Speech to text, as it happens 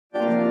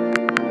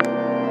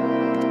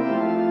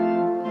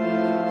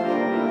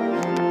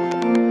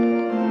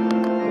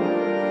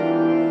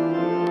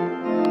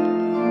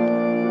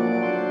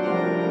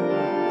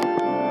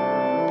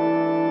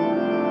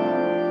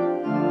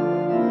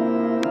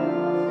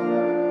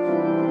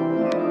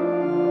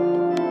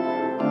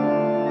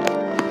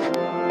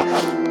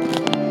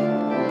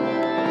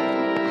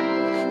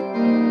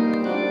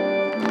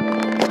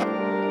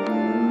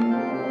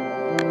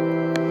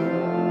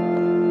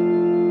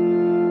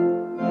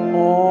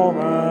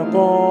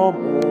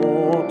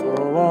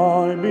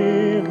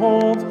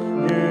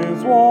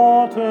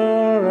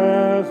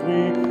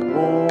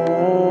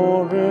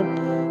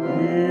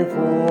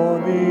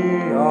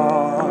the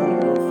eye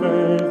of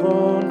faith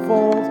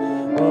unfolds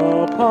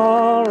the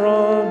power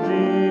of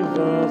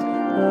Jesus'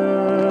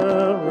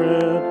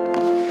 merit.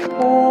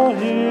 Oh,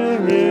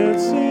 here it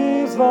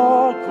sees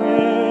the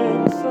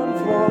crimson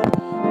flood.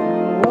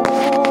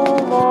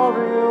 All our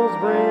ills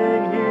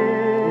bring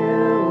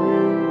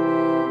healing.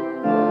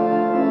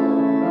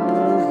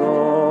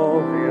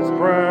 Of His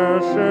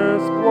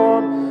precious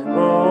blood, the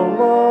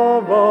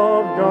love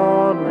of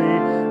God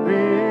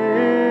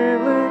revealing,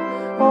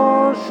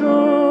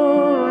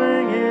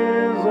 assuring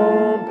His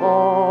own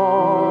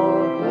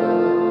pardon.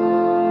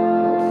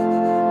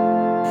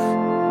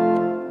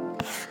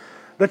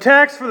 The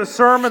text for the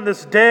sermon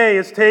this day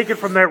is taken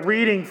from that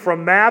reading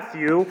from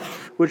Matthew,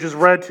 which is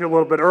read to you a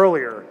little bit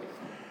earlier.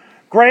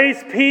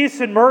 Grace,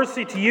 peace, and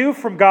mercy to you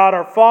from God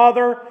our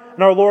Father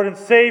and our Lord and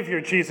Savior,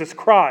 Jesus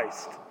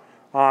Christ.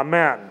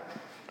 Amen.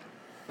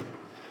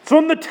 So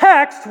in the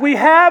text, we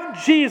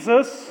have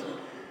Jesus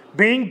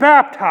being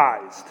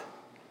baptized.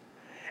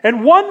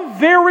 And one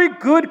very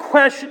good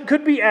question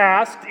could be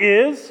asked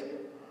is,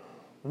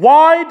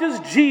 why does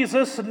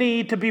Jesus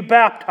need to be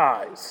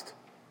baptized?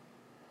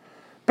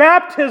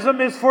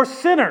 Baptism is for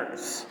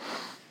sinners.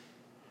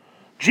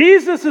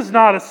 Jesus is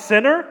not a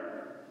sinner.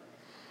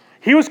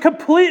 He was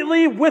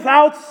completely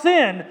without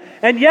sin,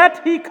 and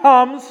yet he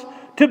comes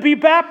to be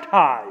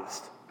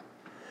baptized.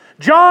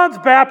 John's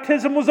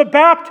baptism was a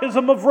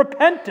baptism of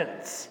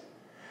repentance.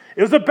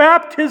 It was a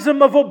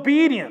baptism of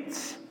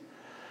obedience,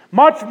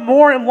 much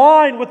more in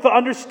line with the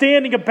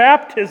understanding of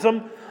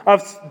baptism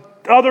of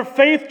other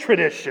faith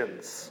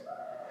traditions.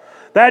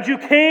 That you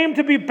came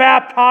to be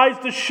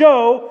baptized to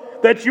show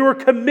that you are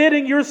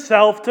committing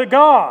yourself to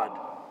God.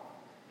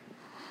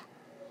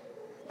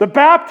 The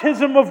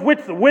baptism of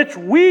which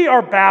we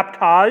are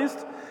baptized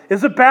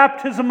is a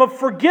baptism of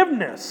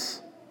forgiveness.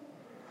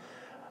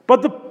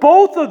 But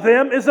both of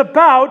them is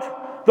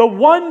about the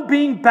one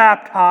being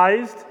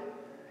baptized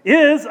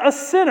is a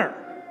sinner.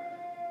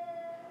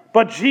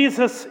 But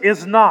Jesus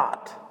is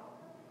not.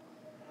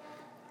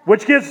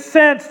 Which gives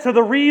sense to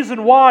the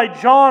reason why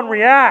John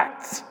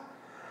reacts.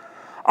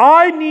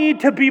 I need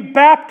to be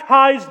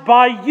baptized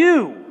by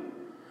you.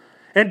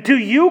 And do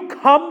you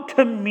come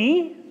to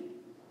me?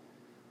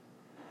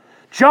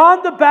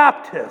 John the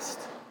Baptist,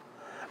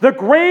 the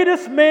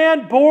greatest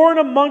man born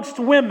amongst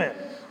women,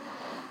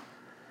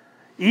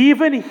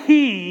 even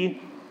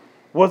he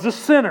was a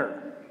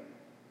sinner.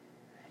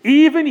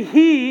 Even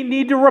he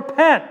needed to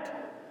repent.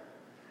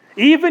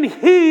 Even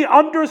he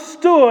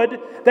understood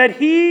that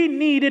he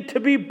needed to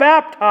be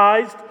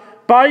baptized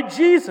by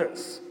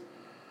Jesus.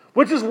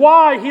 Which is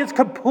why he is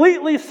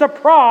completely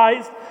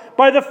surprised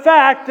by the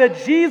fact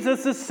that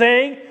Jesus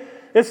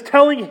is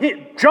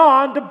telling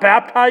John to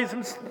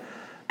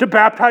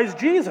baptize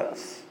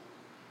Jesus.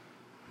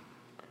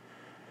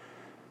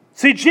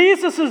 See,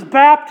 Jesus'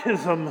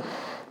 baptism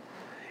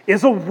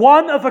is a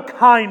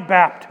one-of-a-kind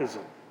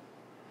baptism.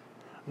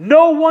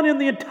 No one in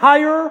the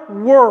entire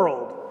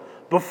world,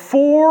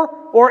 before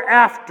or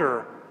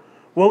after,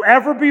 will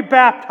ever be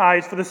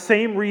baptized for the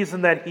same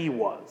reason that he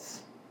was.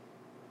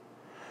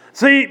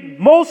 See,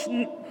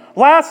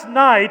 last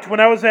night when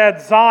I was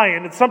at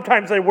Zion, and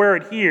sometimes I wear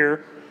it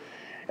here,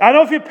 I don't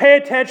know if you pay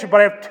attention,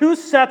 but I have two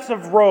sets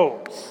of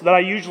robes that I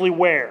usually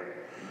wear.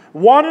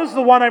 One is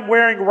the one I'm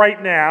wearing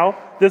right now.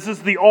 This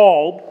is the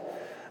alb.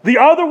 The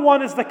other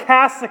one is the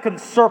cassock and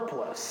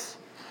surplice.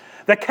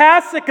 The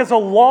cassock is a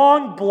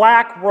long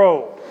black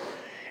robe.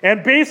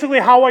 And basically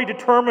how I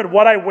determine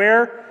what I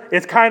wear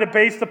is kind of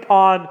based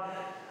upon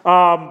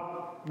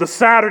the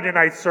Saturday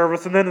night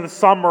service. And then in the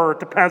summer, it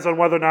depends on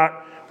whether or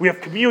not we have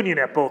communion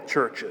at both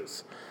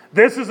churches.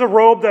 This is a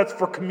robe that's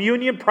for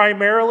communion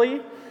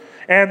primarily.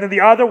 And then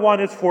the other one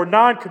is for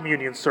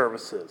non-communion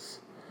services.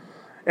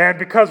 And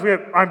because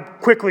I'm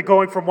quickly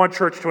going from one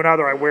church to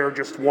another, I wear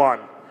just one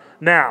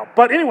now.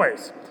 But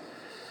anyways,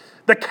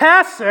 the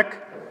cassock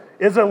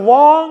is a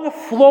long,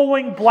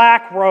 flowing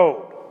black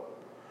robe.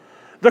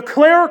 The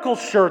clerical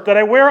shirt that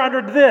I wear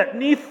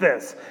underneath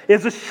this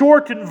is a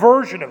shortened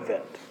version of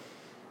it.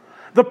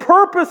 The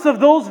purpose of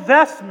those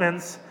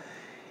vestments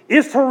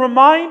is to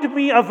remind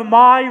me of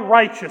my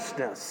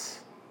righteousness.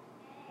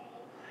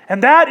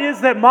 And that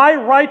is that my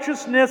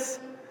righteousness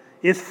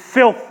is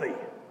filthy.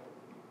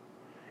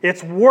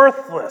 It's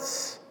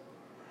worthless.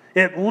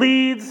 It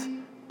leads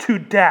to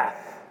death.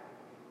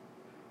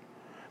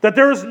 That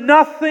there is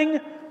nothing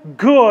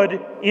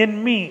good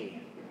in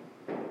me.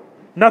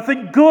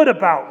 Nothing good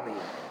about me.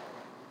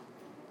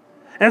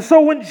 And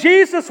so when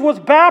Jesus was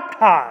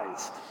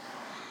baptized,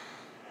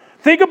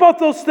 think about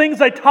those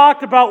things I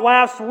talked about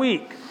last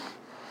week.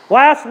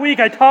 Last week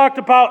I talked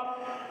about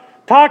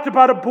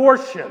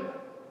abortion,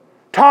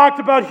 talked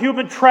about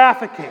human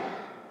trafficking,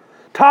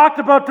 talked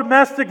about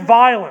domestic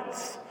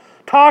violence,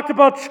 talked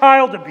about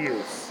child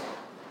abuse.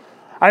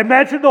 I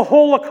mentioned the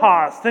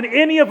Holocaust and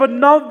any of a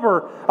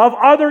number of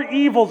other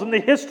evils in the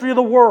history of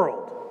the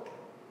world.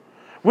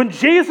 When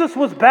Jesus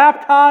was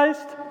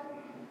baptized,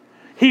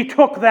 he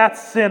took that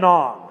sin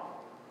on.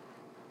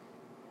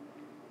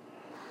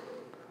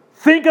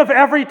 Think of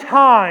every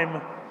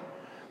time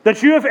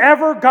that you have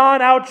ever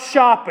gone out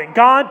shopping,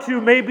 gone to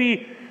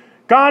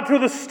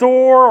the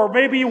store, or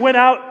maybe you went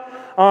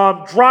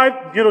out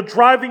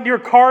driving to your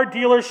car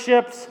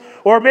dealerships,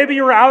 or maybe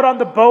you were out on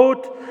the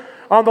boat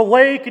on the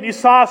lake and you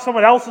saw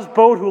someone else's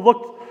boat who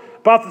looked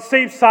about the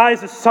same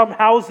size as some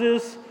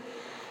houses,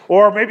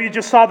 or maybe you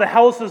just saw the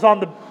houses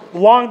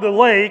along the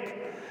lake,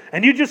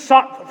 and you just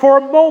saw, for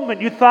a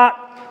moment, you thought,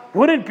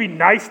 wouldn't it be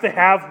nice to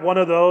have one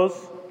of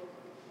those?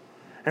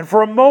 And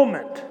for a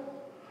moment,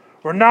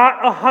 we're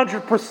not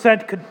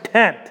 100%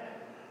 content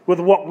with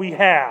what we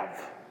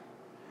have.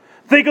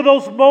 Think of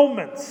those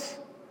moments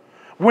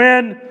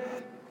when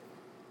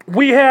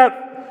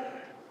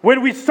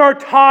we start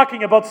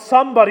talking about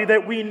somebody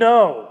that we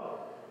know.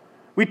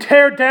 We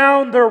tear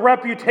down their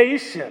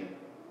reputation.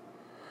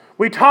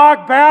 We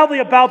talk badly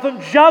about them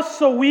just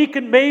so we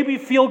can maybe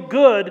feel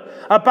good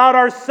about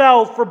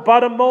ourselves for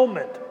but a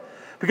moment.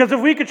 Because if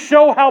we could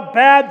show how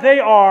bad they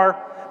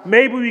are,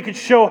 maybe we could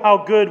show how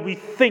good we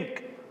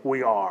think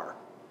we are.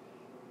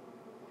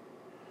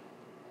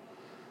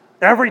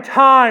 Every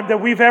time that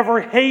we've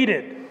ever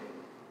hated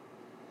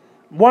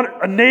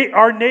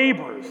our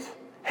neighbors,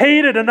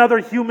 hated another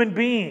human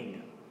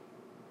being,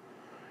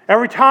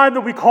 every time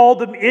that we called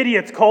them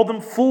idiots, called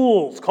them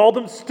fools, called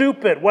them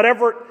stupid,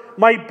 whatever it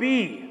might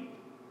be,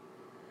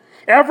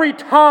 every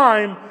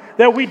time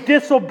that we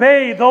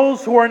disobey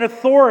those who are in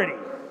authority,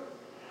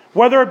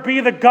 whether it be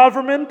the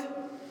government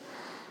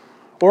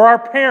or our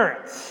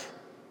parents,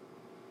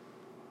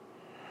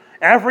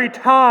 every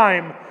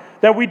time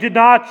that we did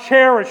not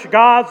cherish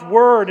God's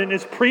word and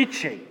His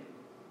preaching,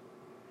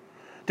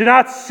 did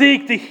not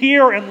seek to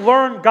hear and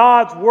learn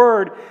God's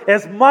word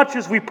as much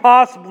as we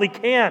possibly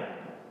can,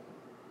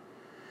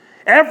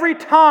 every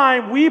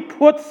time we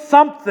put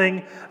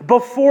something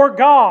before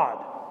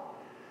God,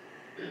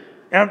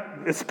 and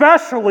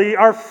especially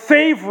our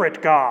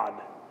favorite God,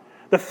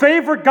 the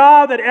favorite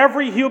God that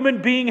every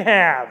human being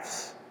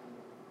has,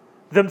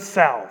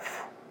 themselves.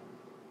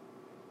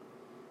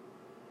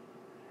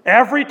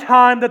 Every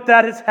time that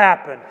has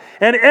happened,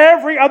 and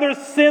every other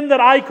sin that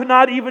I could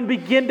not even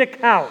begin to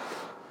count,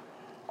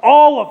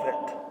 all of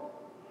it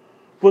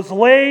was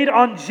laid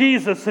on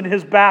Jesus in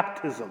His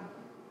baptism.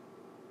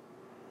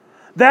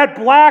 That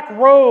black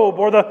robe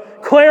or the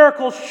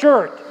clerical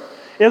shirt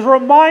is a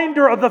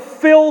reminder of the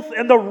filth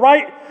and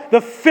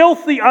the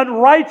filthy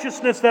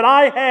unrighteousness that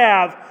I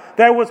have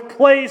that was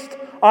placed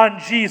on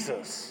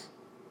Jesus.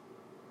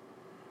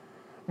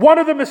 One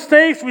of the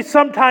mistakes we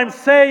sometimes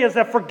say is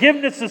that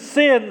forgiveness of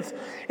sins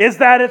is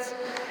that it's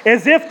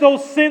as if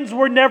those sins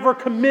were never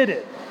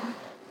committed.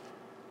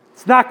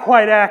 It's not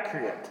quite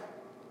accurate.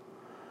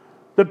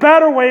 The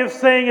better way of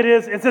saying it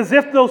is, it's as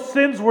if those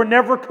sins were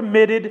never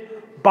committed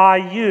by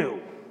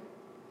you.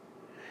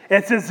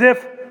 It's as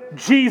if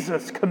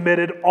Jesus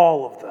committed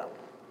all of them.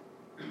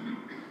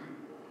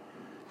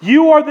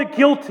 You are the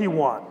guilty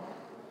one,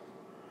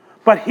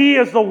 but He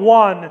is the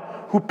one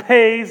who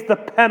pays the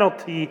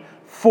penalty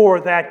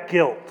for that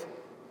guilt.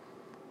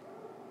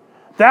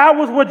 That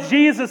was what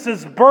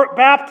Jesus'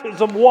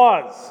 baptism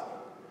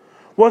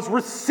was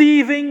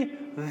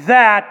receiving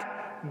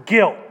that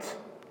guilt.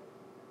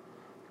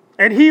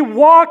 And He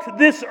walked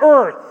this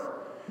earth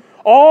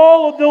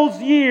all of those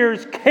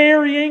years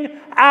carrying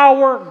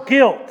our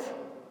guilt,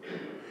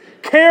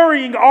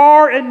 carrying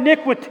our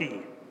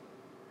iniquity.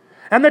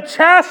 And the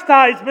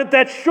chastisement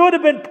that should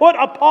have been put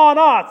upon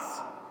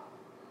us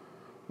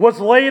was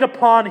laid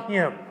upon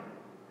Him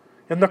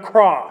in the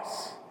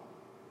cross.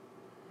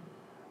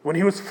 When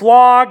He was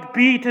flogged,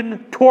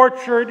 beaten,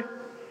 tortured,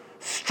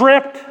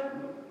 stripped,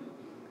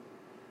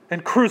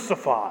 and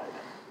crucified.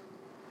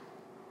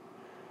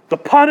 The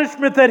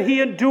punishment that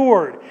He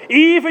endured,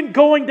 even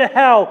going to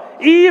hell,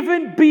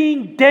 even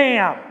being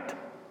damned,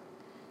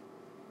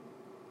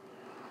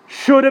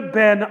 should have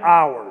been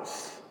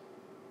ours.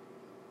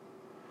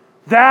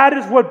 That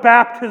is what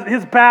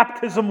His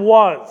baptism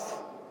was.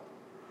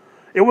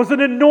 It was an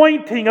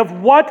anointing of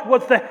what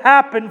was to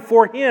happen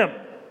for Him.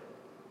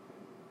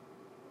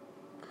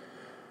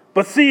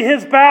 But see,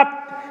 His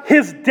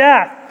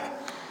death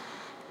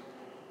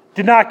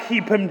did not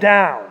keep Him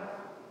down.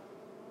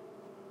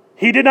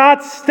 He did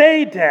not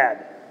stay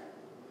dead.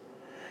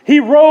 He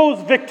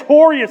rose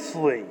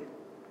victoriously.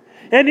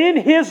 And in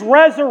His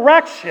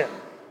resurrection,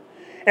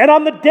 and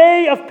on the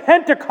day of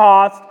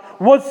Pentecost,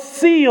 was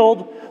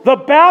sealed the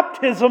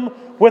baptism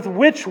with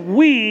which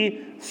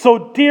we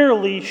so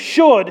dearly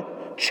should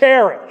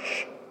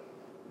cherish.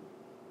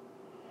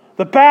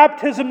 The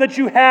baptism that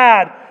you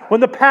had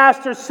when the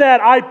pastor said,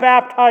 "I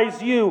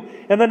baptize you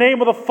in the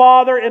name of the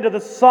Father, and of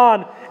the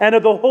Son, and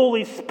of the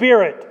Holy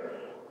Spirit.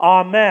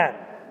 Amen."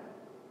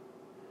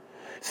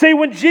 See,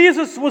 when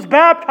Jesus was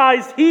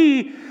baptized,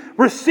 He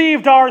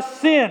received our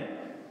sin.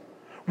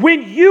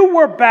 When you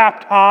were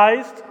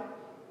baptized,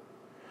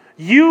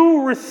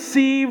 you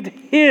received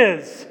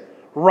His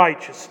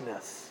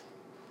righteousness.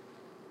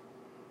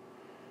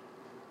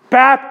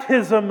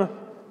 Baptism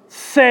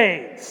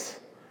saves,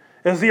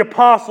 as the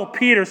Apostle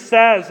Peter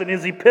says in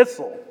his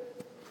epistle.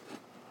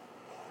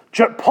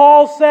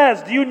 Paul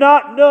says, "Do you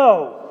not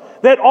know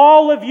that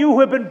all of you who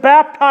have been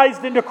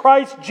baptized into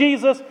Christ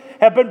Jesus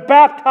have been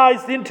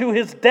baptized into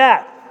his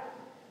death.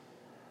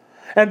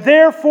 And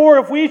therefore,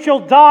 if we shall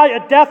die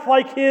a death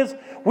like his,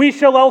 we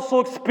shall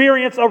also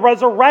experience a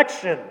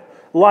resurrection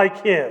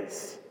like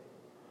his.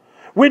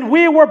 When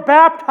we were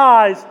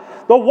baptized,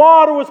 the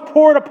water was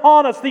poured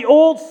upon us. The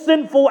old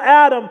sinful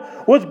Adam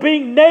was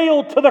being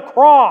nailed to the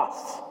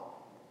cross.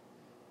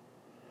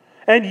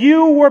 And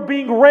you were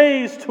being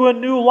raised to a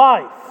new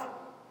life.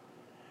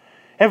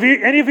 Have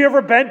any of you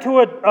ever been to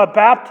a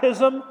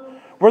baptism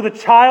where the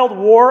child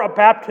wore a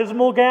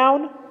baptismal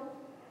gown?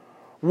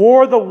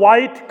 Wore the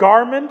white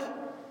garment?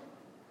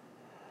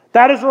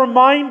 That is a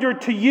reminder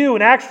to you,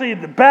 and actually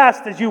the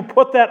best is you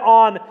put that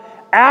on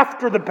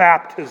after the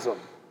baptism,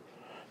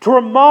 to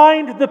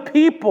remind the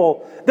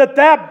people that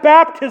that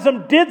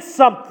baptism did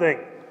something.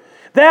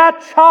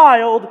 That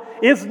child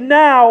is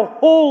now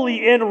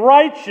holy and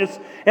righteous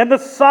in the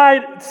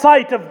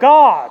sight of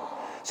God.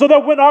 So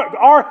that when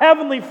our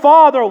Heavenly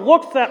Father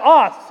looks at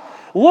us,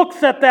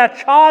 looks at that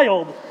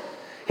child,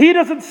 he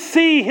doesn't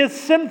see his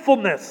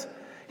sinfulness.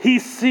 He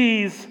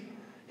sees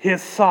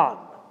his Son.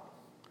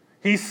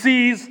 He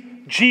sees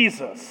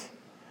Jesus,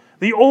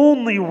 the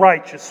only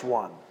righteous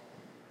one.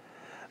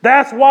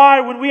 That's why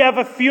when we have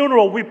a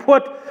funeral, we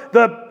put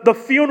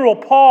the funeral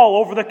pall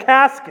over the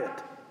casket,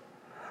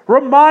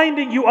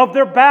 reminding you of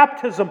their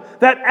baptism,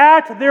 that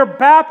at their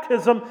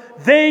baptism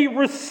they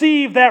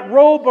receive that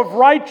robe of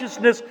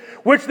righteousness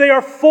which they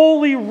are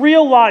fully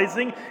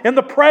realizing in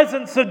the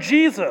presence of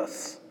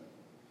Jesus.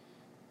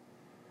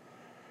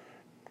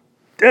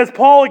 As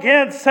Paul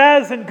again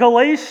says in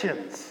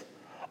Galatians,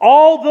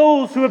 all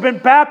those who have been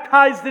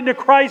baptized into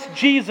Christ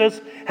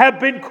Jesus have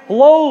been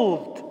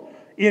clothed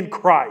in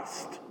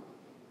Christ.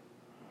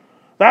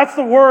 That's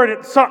the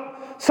word.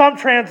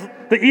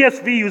 The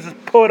ESV uses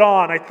put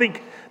on. I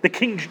think the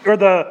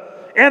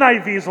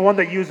NIV is the one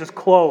that uses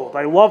clothed.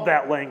 I love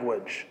that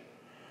language.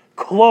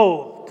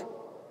 Clothed.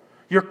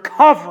 You're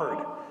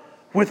covered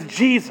with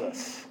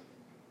Jesus.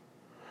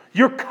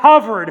 You're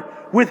covered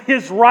with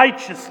his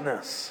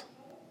righteousness.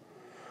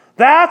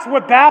 That's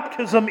what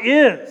baptism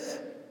is.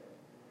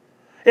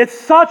 It's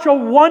such a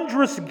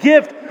wondrous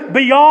gift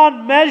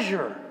beyond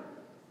measure.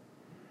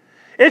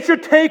 It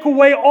should take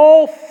away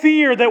all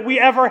fear that we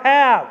ever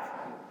have.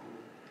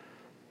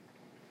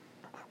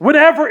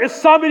 If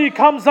somebody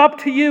comes up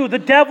to you, the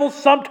devil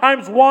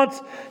sometimes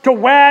wants to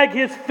wag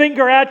his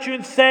finger at you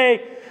and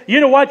say, you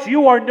know what,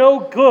 you are no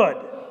good.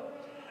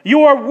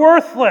 You are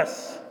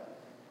worthless.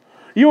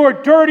 You are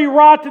a dirty,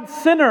 rotten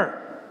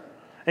sinner.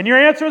 And your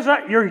answer is,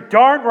 you're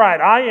darn right,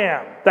 I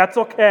am. That's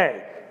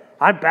okay.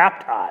 I'm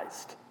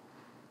baptized.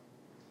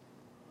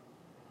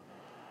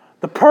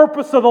 The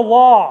purpose of the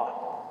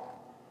law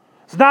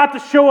is not to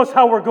show us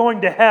how we're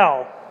going to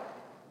hell.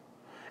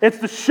 It's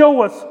to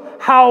show us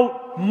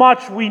how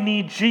much we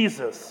need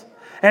Jesus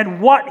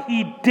and what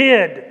he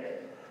did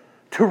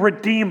to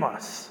redeem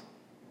us.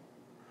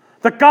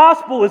 The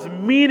gospel is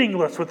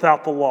meaningless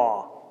without the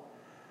law.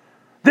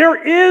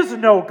 There is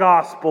no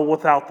gospel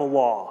without the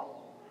law,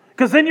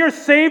 because then you're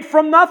saved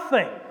from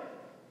nothing.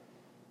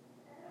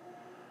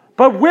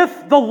 But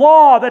with the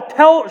law that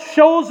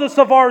shows us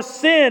of our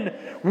sin,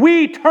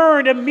 we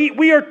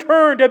are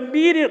turned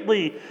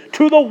immediately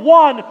to the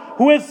one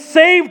who has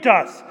saved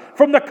us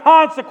from the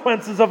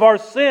consequences of our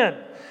sin,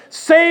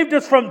 saved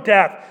us from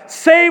death,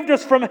 saved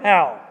us from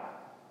hell.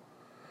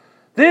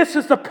 This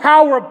is the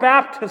power of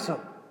baptism.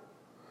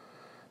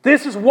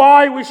 This is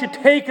why we should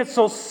take it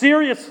so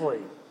seriously.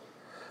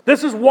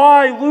 This is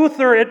why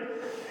Luther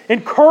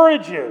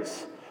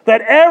encourages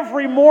that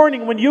every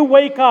morning when you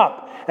wake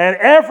up and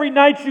every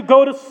night you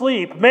go to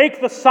sleep,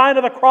 make the sign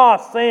of the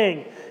cross,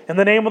 saying, in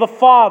the name of the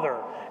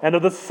Father, and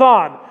of the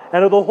Son,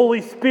 and of the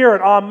Holy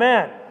Spirit,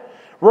 Amen.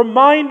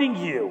 Reminding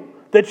you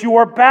that you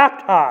are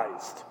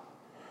baptized.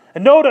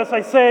 And notice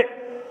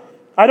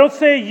I don't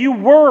say you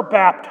were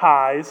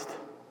baptized.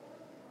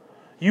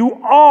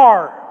 You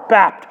are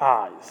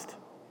baptized.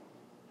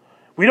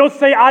 We don't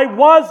say I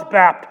was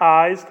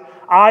baptized.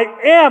 I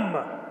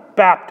am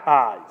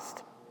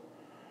baptized.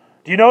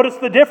 Do you notice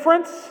the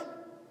difference?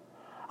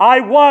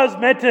 I was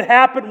meant to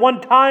happen one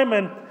time,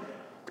 and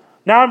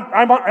now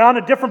I'm on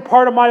a different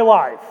part of my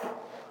life.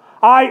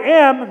 I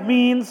am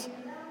means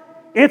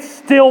it's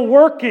still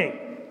working.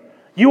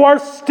 You are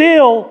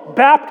still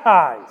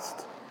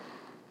baptized.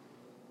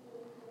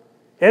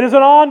 It is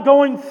an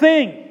ongoing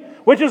thing,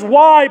 which is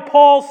why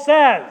Paul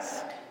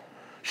says,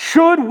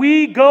 should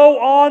we go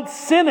on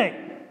sinning,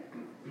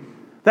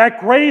 that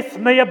grace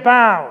may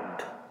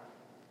abound?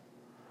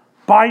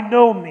 By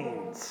no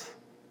means.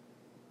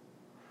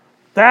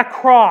 That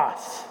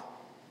cross,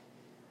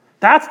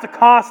 that's the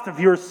cost of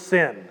your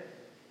sin.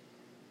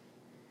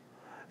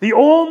 The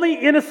only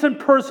innocent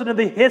person in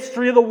the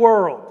history of the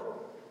world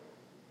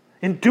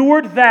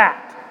endured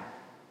that.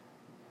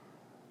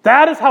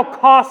 That is how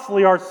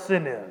costly our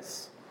sin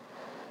is.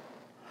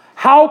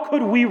 How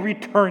could we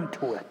return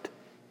to it?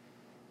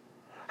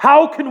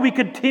 How can we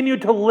continue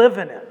to live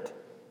in it?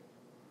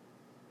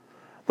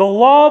 The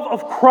love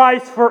of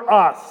Christ for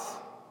us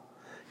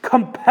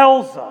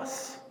compels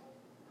us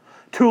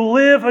to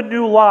live a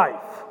new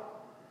life,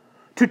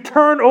 to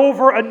turn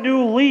over a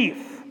new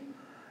leaf.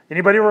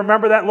 Anybody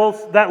remember that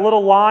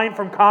little line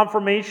from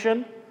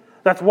confirmation?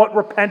 That's what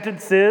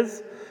repentance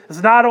is.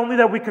 It's not only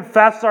that we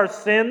confess our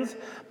sins,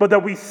 but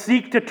that we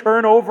seek to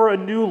turn over a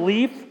new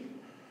leaf,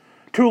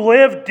 to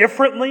live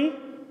differently.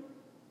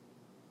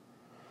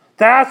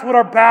 That's what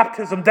our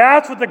baptism,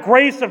 that's what the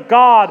grace of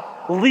God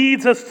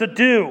leads us to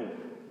do.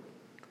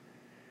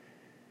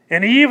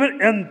 And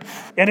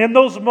in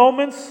those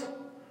moments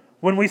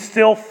when we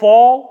still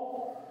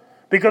fall,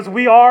 because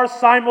we are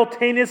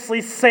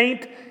simultaneously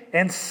saint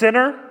and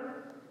sinner,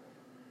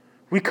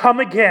 we come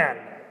again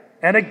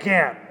and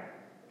again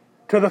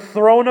to the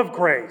throne of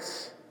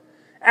grace,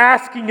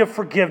 asking of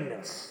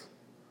forgiveness.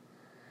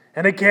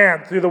 And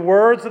again, through the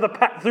words of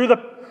through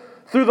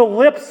the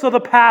lips of the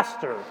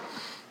pastor,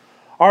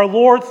 our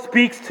Lord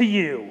speaks to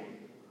you.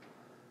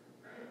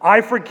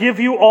 I forgive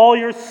you all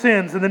your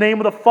sins in the name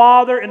of the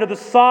Father, and of the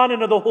Son,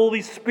 and of the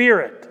Holy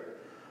Spirit.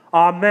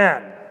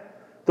 Amen.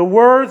 The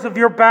words of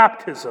your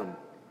baptism.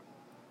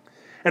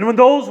 And when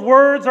those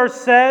words are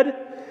said,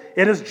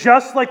 it is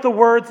just like the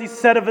words he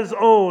said of his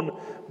own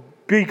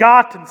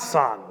begotten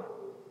Son.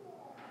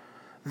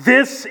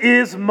 This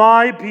is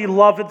my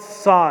beloved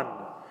Son,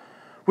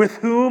 with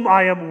whom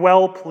I am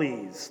well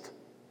pleased.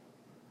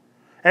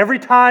 Every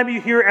time you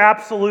hear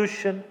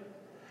absolution,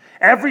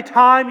 every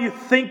time you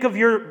think of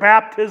your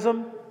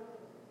baptism,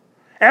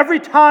 every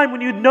time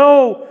when you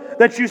know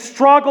that you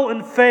struggle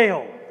and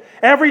fail,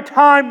 every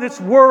time this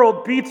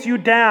world beats you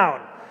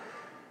down,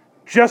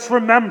 just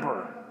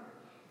remember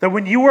that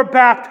when you were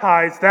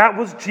baptized, that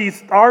was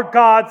Jesus, our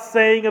God,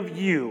 saying of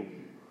you,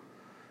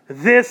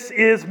 "This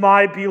is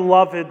my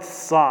beloved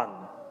Son,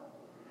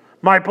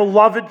 my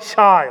beloved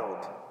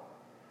child,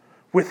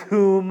 with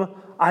whom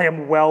I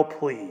am well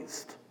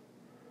pleased."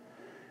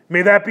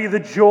 May that be the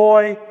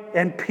joy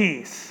and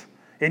peace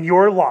in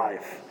your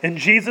life. In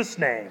Jesus'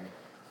 name,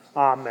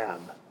 amen.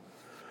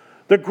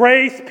 The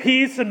grace,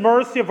 peace, and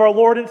mercy of our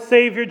Lord and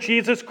Savior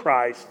Jesus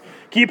Christ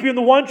keep you in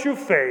the one true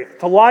faith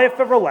to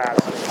life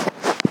everlasting.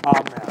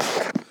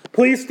 Amen.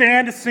 Please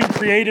stand to sing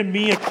 "Create in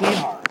Me a Clean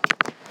Heart."